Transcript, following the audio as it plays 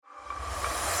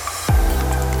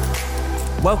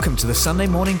Welcome to the Sunday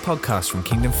morning podcast from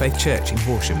Kingdom Faith Church in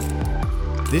Horsham.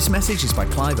 This message is by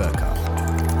Clive Urquhart.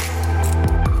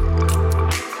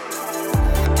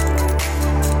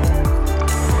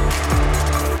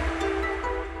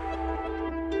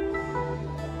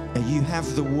 You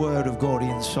have the Word of God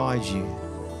inside you.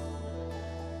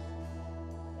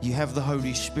 You have the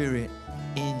Holy Spirit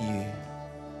in you.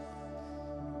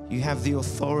 You have the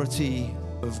authority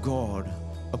of God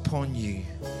upon you.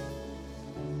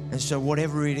 And so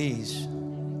whatever it is,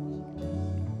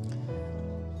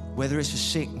 whether it's a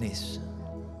sickness,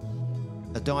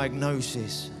 a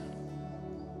diagnosis,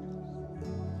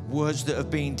 words that have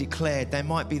been declared, they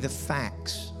might be the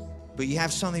facts, but you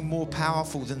have something more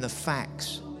powerful than the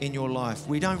facts in your life.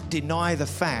 We don't deny the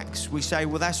facts. We say,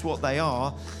 well, that's what they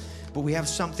are, but we have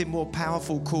something more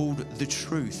powerful called the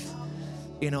truth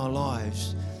in our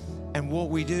lives. And what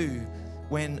we do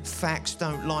when facts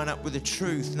don't line up with the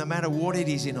truth, no matter what it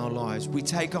is in our lives, we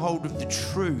take a hold of the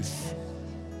truth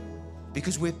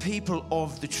because we're people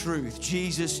of the truth.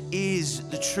 Jesus is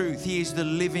the truth. He is the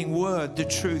living word, the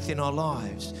truth in our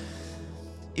lives.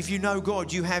 If you know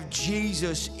God, you have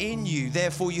Jesus in you.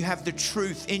 Therefore, you have the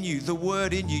truth in you, the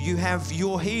word in you. You have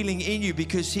your healing in you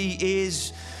because He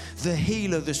is the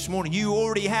healer this morning. You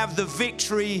already have the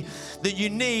victory that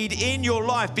you need in your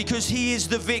life because He is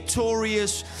the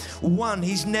victorious one.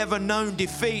 He's never known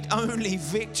defeat, only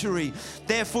victory.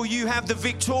 Therefore, you have the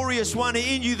victorious one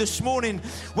in you this morning,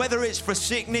 whether it's for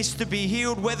sickness to be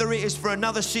healed, whether it is for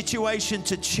another situation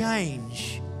to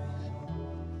change.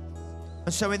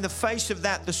 And so in the face of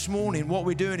that this morning, what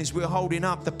we're doing is we're holding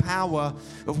up the power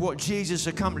of what Jesus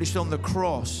accomplished on the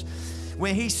cross.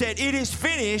 When He said, it is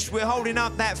finished, we're holding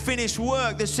up that finished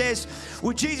work that says,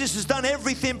 well, Jesus has done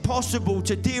everything possible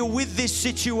to deal with this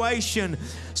situation.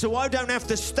 So I don't have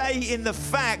to stay in the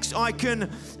facts. I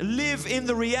can live in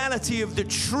the reality of the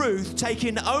truth,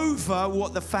 taking over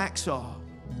what the facts are.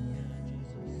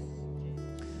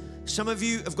 Some of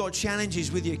you have got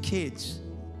challenges with your kids.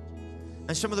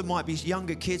 And some of them might be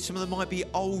younger kids, some of them might be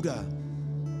older.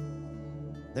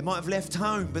 They might have left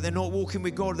home, but they're not walking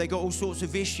with God. They've got all sorts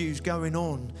of issues going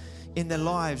on in their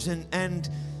lives. And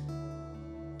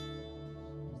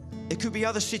it could be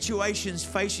other situations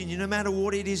facing you, no matter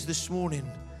what it is this morning.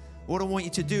 What I want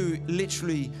you to do,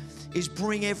 literally, is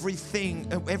bring everything,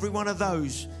 every one of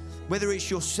those, whether it's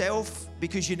yourself,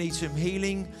 because you need some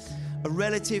healing, a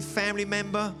relative, family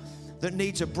member that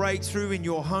needs a breakthrough in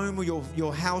your home or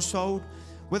your household,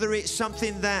 whether it's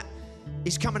something that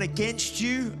is coming against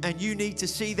you and you need to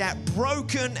see that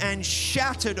broken and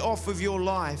shattered off of your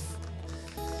life.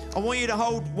 I want you to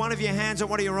hold one of your hands on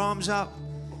one of your arms up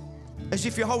as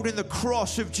if you're holding the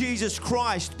cross of Jesus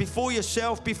Christ before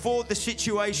yourself, before the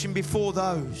situation, before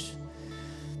those.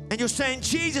 And you're saying,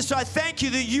 Jesus, I thank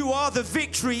you that you are the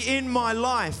victory in my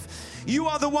life. You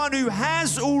are the one who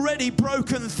has already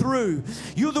broken through.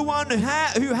 You're the one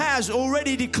who has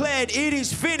already declared, it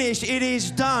is finished, it is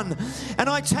done. And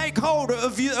I take hold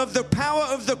of you, of the power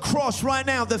of the cross right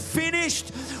now, the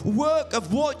finished work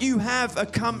of what you have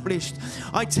accomplished.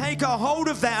 I take a hold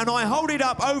of that and I hold it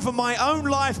up over my own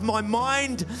life, my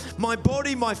mind, my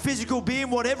body, my physical being,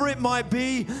 whatever it might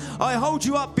be. I hold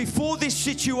you up before this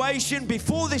situation,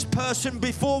 before this person,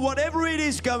 before whatever it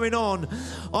is going on.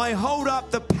 I hold up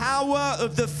the power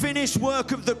of the finished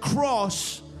work of the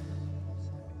cross,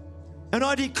 and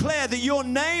I declare that your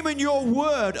name and your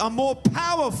word are more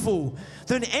powerful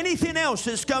than anything else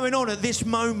that's going on at this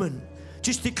moment.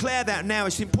 Just declare that now.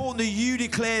 It's important that you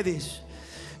declare this.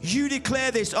 You declare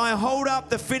this. I hold up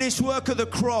the finished work of the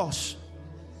cross.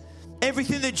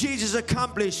 Everything that Jesus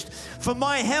accomplished for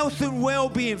my health and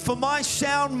well-being, for my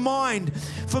sound mind,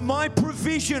 for my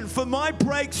provision, for my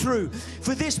breakthrough,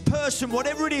 for this person,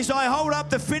 whatever it is, I hold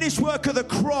up the finished work of the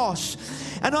cross.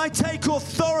 And I take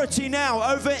authority now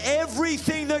over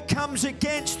everything that comes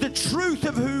against the truth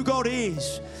of who God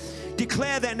is.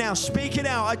 Declare that now. Speak it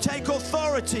out. I take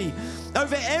authority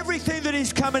over everything that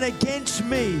is coming against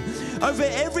me, over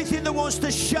everything that wants to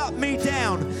shut me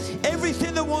down,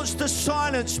 everything that wants to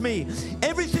silence me,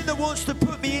 everything that wants to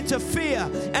put me into fear,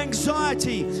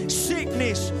 anxiety,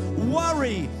 sickness,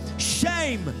 worry,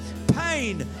 shame,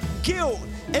 pain, guilt,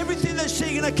 everything that's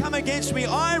seeking to come against me.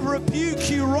 I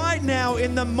rebuke you right now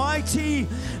in the mighty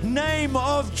name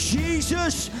of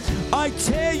Jesus. I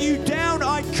tear you down.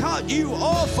 I cut you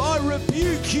off. I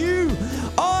rebuke you.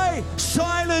 I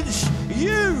silence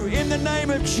you in the name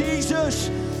of Jesus.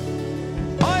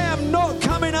 I am not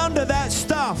coming under that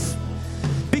stuff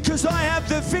because I have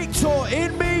the victor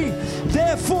in me.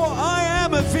 Therefore, I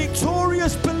am a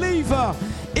victorious believer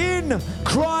in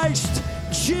Christ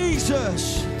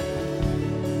Jesus.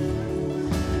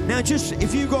 Now just,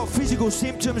 if you've got physical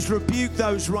symptoms, rebuke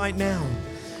those right now.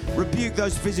 Rebuke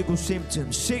those physical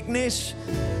symptoms. Sickness,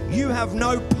 you have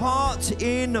no part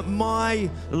in my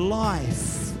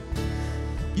life.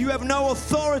 You have no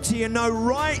authority and no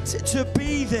right to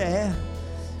be there.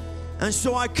 And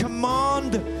so I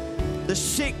command the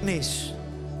sickness,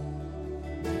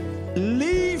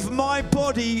 leave my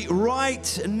body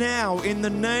right now in the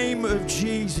name of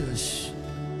Jesus.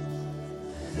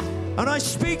 And I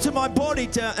speak to my body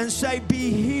and say,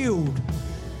 be healed.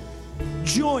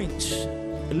 Joints,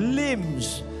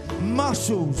 limbs,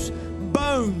 muscles,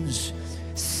 bones,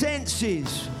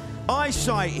 senses,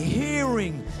 eyesight,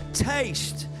 hearing,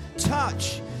 taste,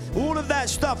 touch, all of that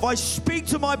stuff. I speak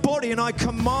to my body and I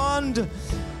command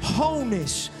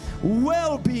wholeness,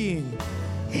 well-being,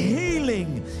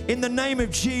 healing in the name of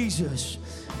Jesus.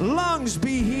 Lungs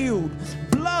be healed,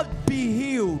 blood be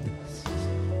healed,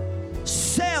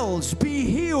 cells be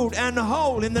healed and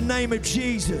whole in the name of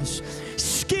Jesus.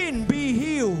 Skin be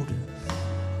healed.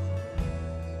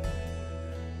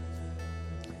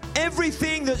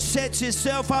 Everything that sets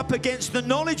itself up against the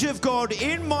knowledge of God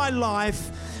in my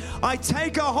life, I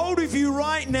take a hold of you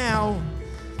right now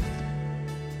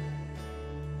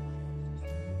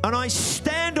and I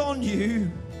stand on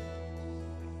you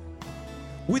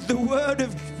with the word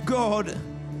of God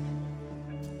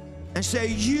and say,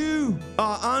 you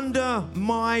are under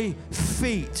my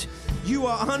feet. You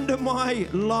are under my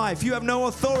life. You have no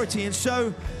authority. And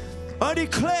so I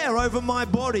declare over my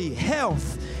body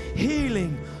health,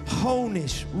 healing,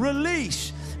 wholeness,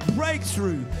 release,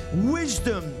 breakthrough,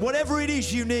 wisdom, whatever it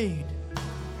is you need.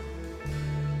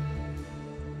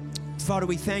 Father,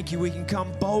 we thank you. We can come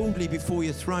boldly before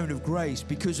your throne of grace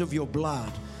because of your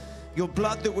blood. Your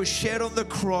blood that was shed on the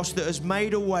cross, that has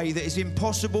made a way that is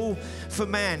impossible for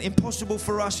man, impossible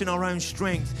for us in our own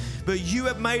strength. But you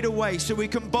have made a way so we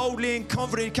can boldly and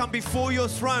confidently come before your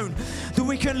throne, that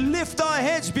we can lift our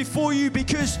heads before you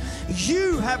because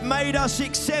you have made us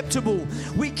acceptable.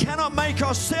 We cannot make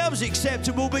ourselves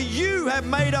acceptable, but you have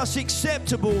made us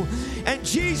acceptable. And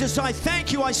Jesus, I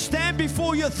thank you. I stand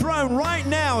before your throne right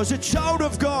now as a child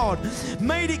of God,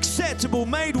 made acceptable,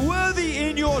 made worthy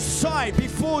in your sight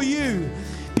before you,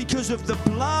 because of the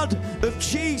blood of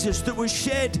Jesus that was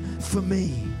shed for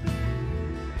me.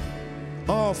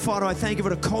 Oh, Father, I thank you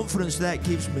for the confidence that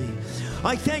gives me.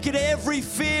 I thank you to every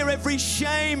fear, every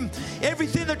shame,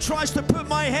 everything that tries to put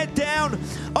my head down.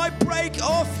 I break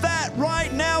off that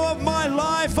right now of my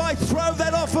life. I throw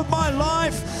that off of my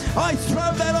life. I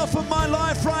throw that off of my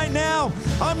life right now.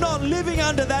 I'm not living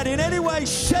under that in any way,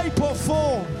 shape, or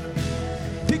form,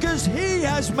 because He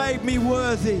has made me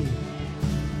worthy.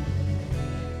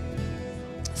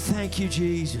 Thank you,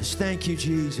 Jesus. Thank you,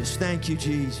 Jesus. Thank you,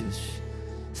 Jesus.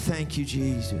 Thank you,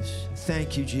 Jesus.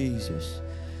 Thank you, Jesus.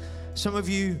 Some of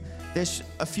you, there's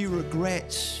a few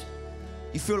regrets.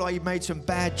 You feel like you've made some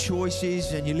bad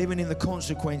choices and you're living in the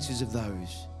consequences of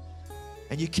those.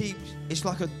 And you keep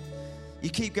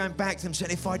going back to them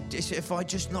saying, if I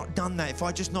just not done that, if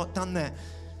I just not done that.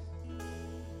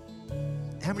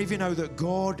 How many of you know that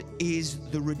God is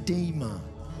the Redeemer?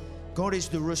 God is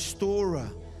the Restorer.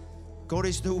 God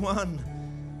is the one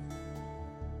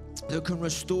that can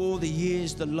restore the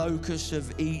years the locusts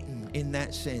have eaten in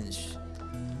that sense.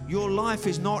 Your life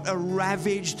is not a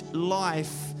ravaged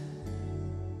life,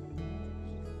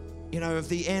 of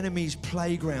the enemy's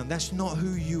playground. That's not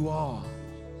who you are.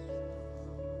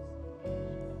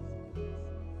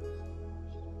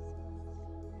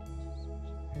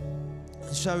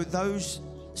 And so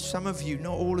some of you,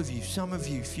 not all of you, some of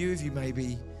you, few of you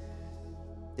maybe,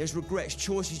 there's regrets,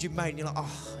 choices you've made, and you're like,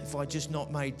 if I just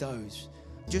not made those.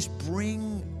 Just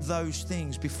bring those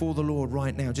things before the Lord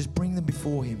right now. Just bring them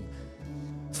before Him.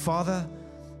 Father,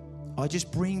 I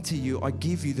just bring to you, I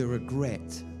give you the regret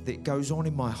that goes on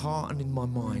in my heart and in my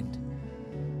mind.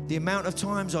 The amount of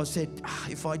times I said, I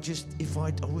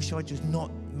wish I just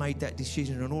not made that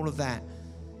decision and all of that,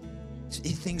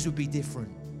 things would be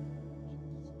different.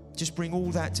 Just bring all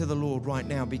that to the Lord right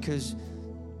now, because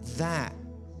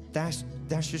that's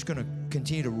just going to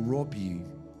continue to rob you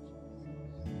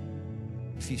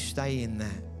if you stay in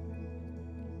that.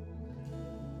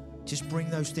 Just bring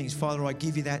those things. Father, I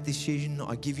give you that decision.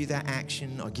 I give you that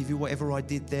action. I give you whatever I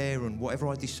did there and whatever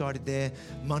I decided there,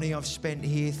 money I've spent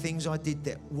here, things I did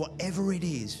there, whatever it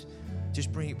is,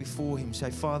 just bring it before Him. Say,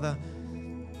 Father,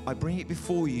 I bring it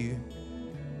before you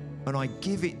and I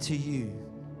give it to you.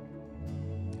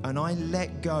 And I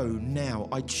let go now.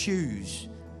 I choose.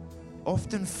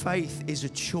 Often faith is a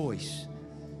choice.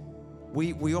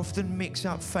 We often mix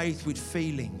up faith with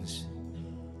feelings.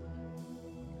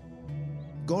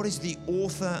 God is the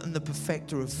author and the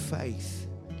perfecter of faith.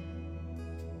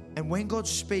 And when God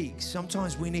speaks,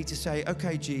 sometimes we need to say,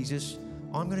 okay, Jesus,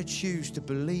 I'm going to choose to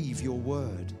believe your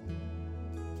word.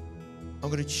 I'm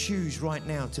going to choose right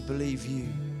now to believe you.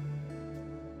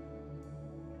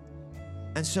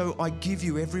 And so I give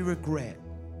you every regret,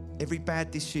 every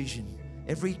bad decision,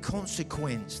 every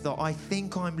consequence that I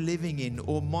think I'm living in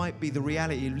or might be the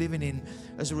reality of living in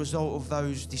as a result of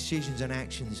those decisions and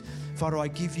actions. Father, I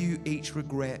give you each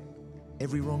regret,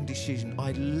 every wrong decision.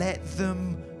 I let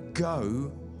them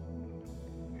go.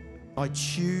 I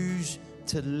choose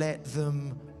to let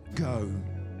them go.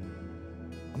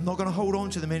 I'm not going to hold on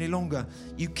to them any longer.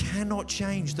 You cannot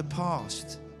change the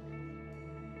past.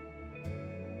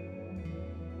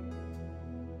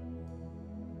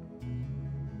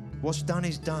 What's done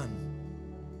is done.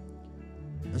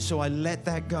 And so I let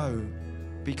that go,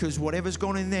 because whatever's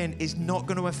gone in then is not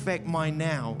going to affect my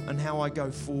now and how I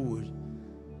go forward.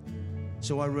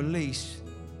 So I release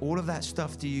all of that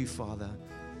stuff to you, Father.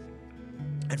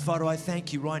 And Father, I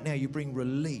thank you right now. You bring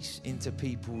release into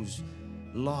people's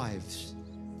lives.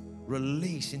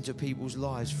 Release into people's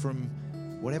lives from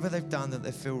whatever they've done that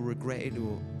they feel regretted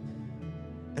or...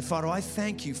 And Father, I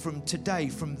thank you from today,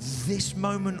 from this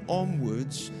moment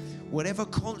onwards, whatever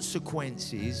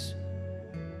consequences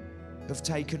have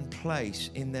taken place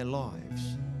in their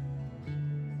lives,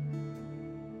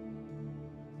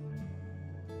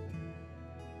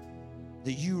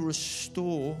 that you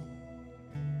restore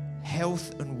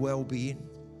health and well-being.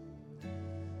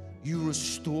 You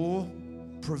restore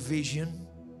provision.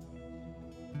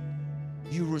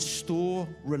 You restore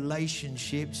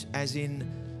relationships, as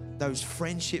in those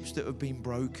friendships that have been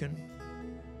broken,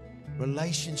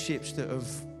 relationships that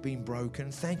have been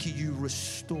broken. Thank you, you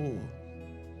restore.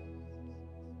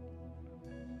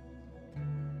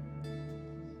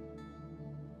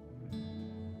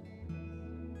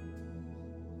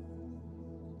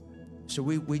 So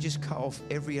we just cut off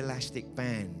every elastic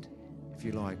band, if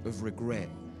you like, of regret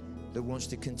that wants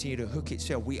to continue to hook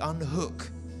itself. We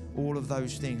unhook all of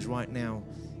those things right now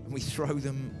and we throw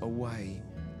them away.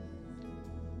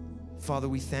 Father,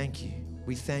 we thank you.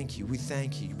 We thank you. We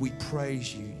thank you. We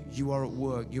praise you. You are at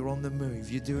work. You're on the move.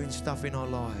 You're doing stuff in our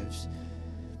lives.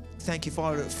 Thank you,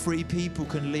 Father, that free people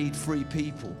can lead free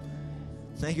people.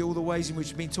 Thank you all the ways in which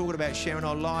we've been talking about sharing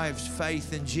our lives,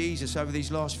 faith in Jesus over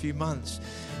these last few months.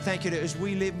 Thank you that as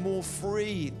we live more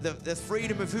free, the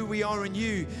freedom of who we are in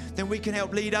you, then we can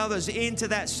help lead others into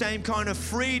that same kind of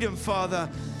freedom, Father.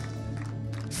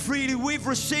 Freely we've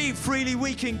received, freely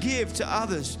we can give to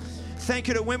others. Thank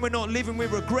you that when we're not living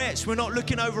with regrets, we're not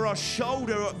looking over our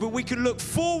shoulder, but we can look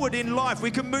forward in life. We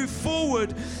can move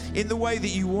forward in the way that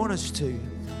you want us to.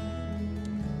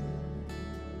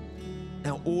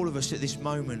 Now, all of us at this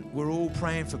moment, we're all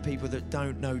praying for people that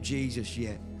don't know Jesus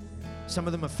yet. Some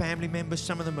of them are family members,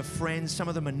 some of them are friends, some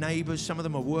of them are neighbors, some of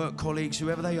them are work colleagues,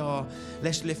 whoever they are.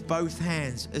 Let's lift both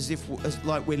hands as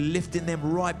like we're lifting them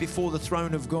right before the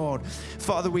throne of God.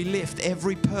 Father, we lift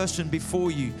every person before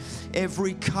you,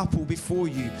 every couple before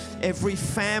you, every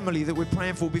family that we're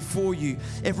praying for before you,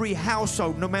 every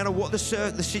household, no matter what the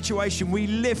situation, we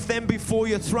lift them before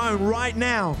your throne right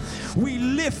now. We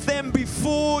lift them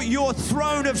before your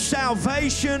throne of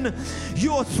salvation,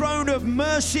 your throne of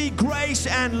mercy, grace,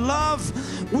 and love.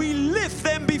 We lift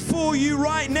them before you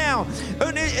right now,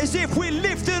 and as if we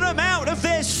lifted them out of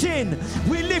their sin,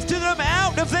 we lifted them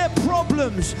out of their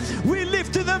problems, we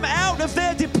lifted them out of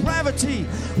their depravity,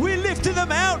 we lifted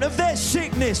them out of their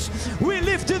sickness, we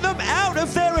lifted them out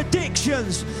of their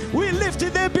addictions, we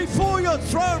lifted them before your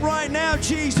throne right now,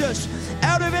 Jesus,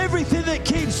 out of everything that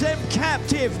keeps them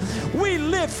captive. We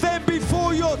lift them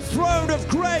before your throne of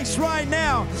grace right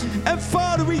now. And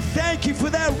Father, we thank you for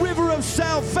that river of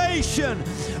salvation,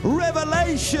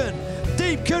 revelation,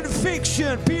 deep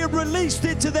conviction being released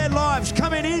into their lives,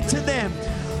 coming into them,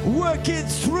 working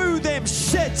through them,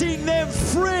 setting them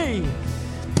free,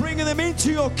 bringing them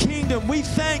into your kingdom. We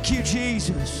thank you,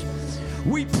 Jesus.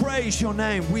 We praise your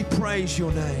name. We praise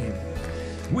your name.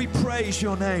 We praise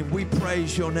your name. We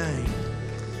praise your name.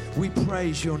 We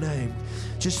praise your name.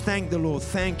 Just thank the Lord.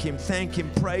 Thank him. Thank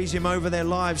him. Praise him over their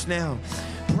lives now.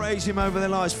 Praise him over their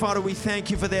lives. Father, we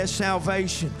thank you for their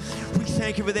salvation. We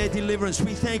thank you for their deliverance.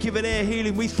 We thank you for their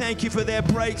healing. We thank you for their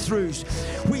breakthroughs.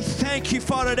 We thank you,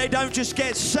 Father, they don't just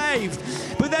get saved,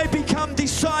 but they become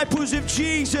disciples of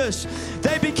Jesus.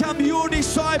 They become your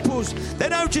disciples. They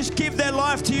don't just give their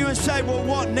life to you and say, well,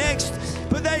 what next?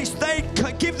 But they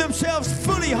give themselves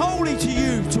fully wholly to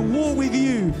you, to walk with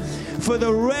you for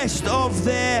the rest of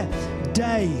their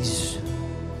days.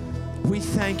 We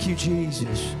thank you,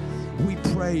 Jesus. We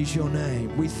praise your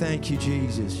name. We thank you,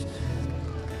 Jesus.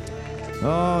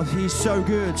 Oh, he's so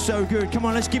good, so good. Come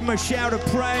on, let's give him a shout of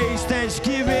praise,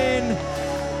 thanksgiving.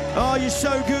 Oh, you're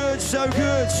so good, so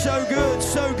good, so good,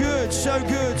 so good, so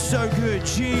good, so good.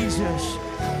 Jesus,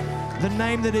 the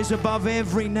name that is above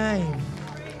every name,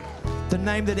 the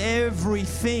name that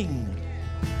everything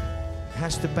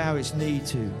has to bow its knee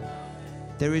to.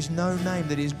 There is no name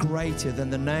that is greater than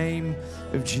the name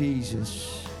of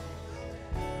Jesus.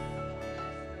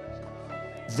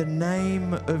 The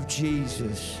name of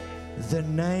Jesus. The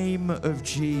name of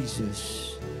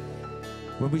Jesus.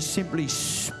 When we simply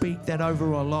speak that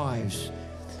over our lives,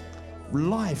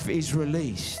 life is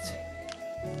released.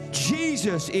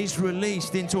 Jesus is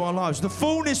released into our lives. The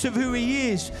fullness of who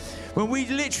he is. When we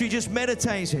literally just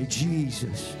meditate and say,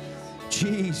 Jesus,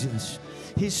 Jesus,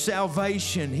 his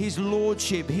salvation, his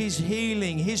lordship, his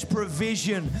healing, his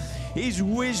provision, his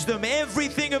wisdom,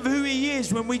 everything of who he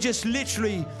is. When we just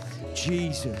literally,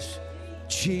 Jesus,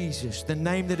 Jesus, the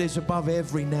name that is above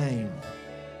every name.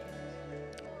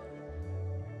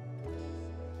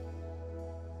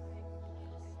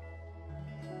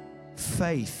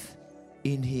 Faith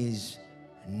in his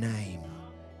name.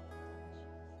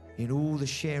 In all the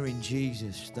sharing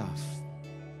Jesus stuff.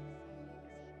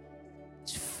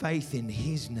 It's faith in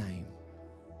his name.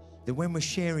 That when we're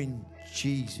sharing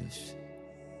Jesus,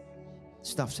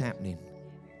 stuff's happening.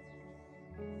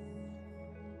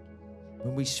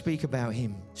 When we speak about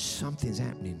him, something's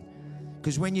happening.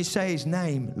 Because when you say his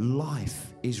name,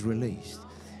 life is released.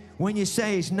 When you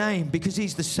say his name, because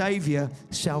he's the Savior,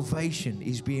 salvation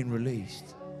is being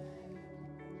released.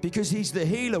 Because he's the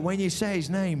healer, when you say his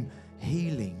name,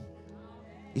 healing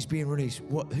is being released.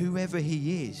 Whoever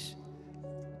he is,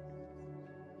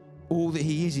 all that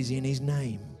he is in his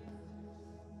name.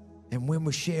 And when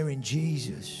we're sharing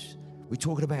Jesus, we're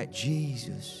talking about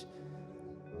Jesus.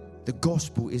 The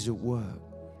gospel is at work.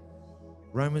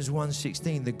 Romans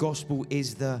 1:16, the gospel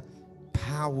is the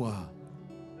power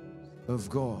of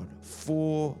God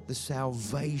for the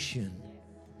salvation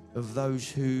of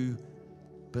those who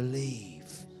believe.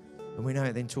 And we know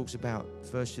it then talks about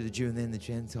first to the Jew and then the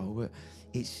Gentile, but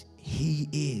he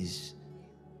is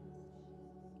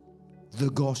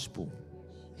the gospel.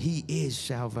 He is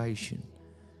salvation.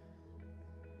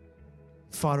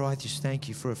 Father, I just thank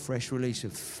you for a fresh release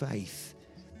of faith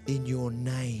in your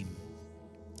name.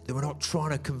 That we're not trying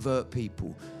to convert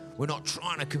people. We're not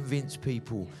trying to convince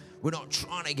people. We're not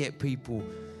trying to get people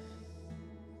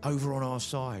over on our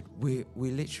side. We're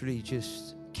literally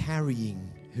just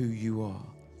carrying who you are.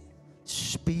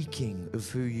 Speaking of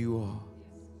who you are.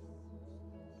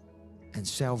 And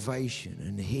salvation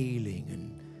and healing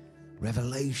and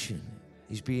revelation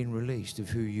is being released of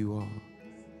who you are.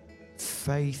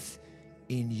 Faith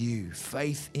in you.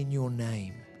 Faith in your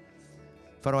name.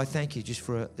 Father, I thank you just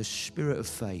for the spirit of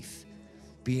faith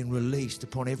being released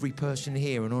upon every person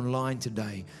here and online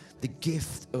today. The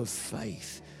gift of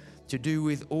faith to do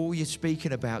with all you're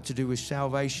speaking about, to do with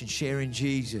salvation, sharing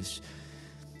Jesus.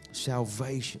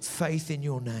 Salvation, faith in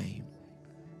your name.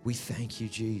 We thank you,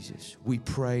 Jesus. We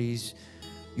praise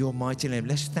your mighty name.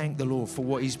 Let's thank the Lord for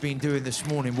what he's been doing this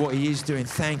morning, what he is doing.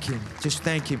 Thank him. Just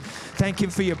thank him. Thank him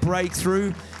for your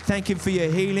breakthrough. Thank him for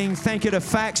your healing. Thank you the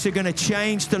facts are going to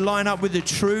change to line up with the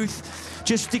truth.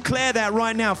 Just declare that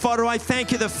right now. Father, I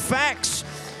thank you the facts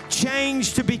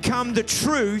change to become the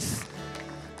truth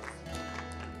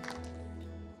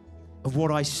of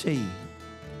what I see.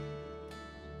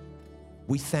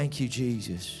 We thank you,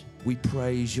 Jesus. We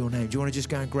praise your name. Do you want to just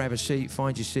go and grab a seat?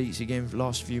 Find your seats again for the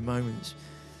last few moments.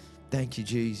 Thank you,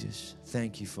 Jesus.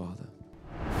 Thank you, Father.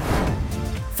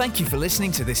 Thank you for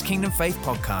listening to this Kingdom Faith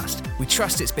podcast. We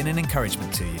trust it's been an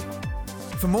encouragement to you.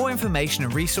 For more information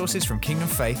and resources from Kingdom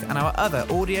Faith and our other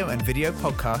audio and video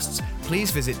podcasts,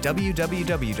 please visit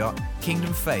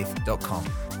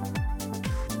www.kingdomfaith.com.